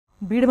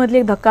बीडमधली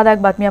एक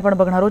धक्कादायक बातमी आपण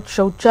बघणार आहोत।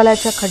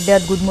 शौचालयाच्या खड्ड्यात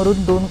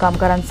गुदमरून 2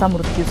 कामगारांचा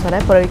मृत्यू झालाय।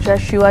 परळीच्या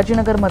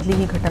शिवाजीनगरमधली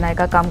ही घटना आहे।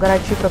 एका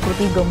कामगाराची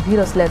प्रकृती गंभीर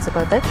असल्याचं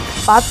कळतंय।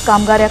 5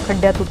 कामगार या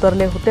खड्ड्यात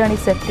उतरले होते आणि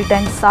सेफ्टी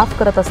टँक साफ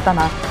करत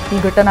असताना ही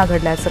घटना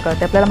घडल्याचं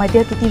कळतंय। आपल्याला माहिती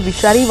आहे किती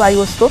विषारी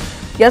वायू असतो।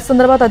 या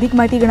संदर्भात अधिक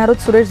माहिती घेणार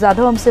आहोत। सुरेश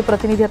जाधव आमचे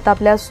प्रतिनिधी आता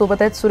आपल्या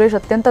सोबत आहेत। सुरेश,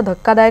 अत्यंत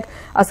धक्कादायक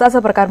असाच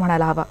प्रकार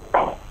म्हणायला हवा।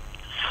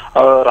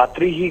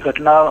 रात्री ही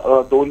घटना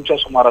 2च्या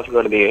सुमारास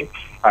घडली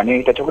आहे आणि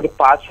त्याच्यामध्ये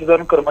 5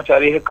 जण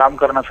कर्मचारी हे काम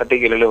करण्यासाठी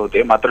गेलेले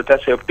होते। मात्र त्या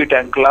सेफ्टी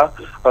टँकला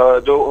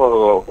जो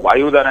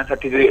वायू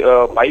जाण्यासाठी जे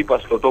पाईप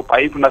असतो तो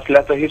पाईप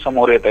नसल्याचंही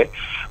समोर येत आहे।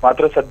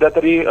 मात्र सध्या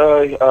तरी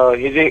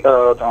हे जे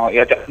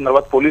याच्या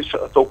संदर्भात पोलीस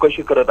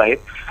चौकशी करत आहेत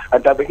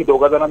आणि त्यापैकी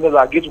 2 जणांचा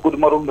जागीच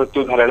गुदमरून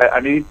मृत्यू झालेला आहे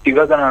आणि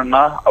 3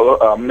 जणांना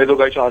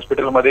अंबेजोगाईच्या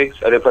हॉस्पिटलमध्ये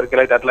रेफर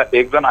केलाय। त्यातला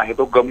 1 जण आहे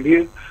तो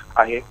गंभीर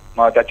आहे।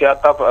 त्याच्या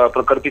आता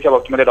प्रकृतीच्या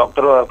बाबतीमध्ये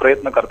डॉक्टर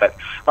प्रयत्न करतायत।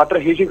 मात्र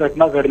ही जी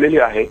घटना घडलेली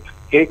आहे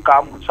हे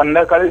काम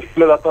संध्याकाळी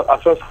केलं जातं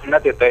असं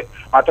सांगण्यात येत आहे।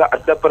 मात्र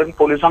अद्यापर्यंत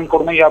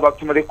पोलिसांकडून या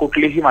बाबतीमध्ये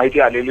कुठलीही माहिती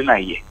आलेली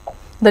नाहीये।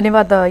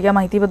 धन्यवाद या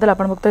माहितीबद्दल।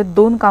 आपण बघतोय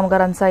 2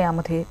 कामगारांचा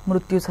यामध्ये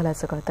मृत्यू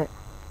झाल्याचं कळतंय।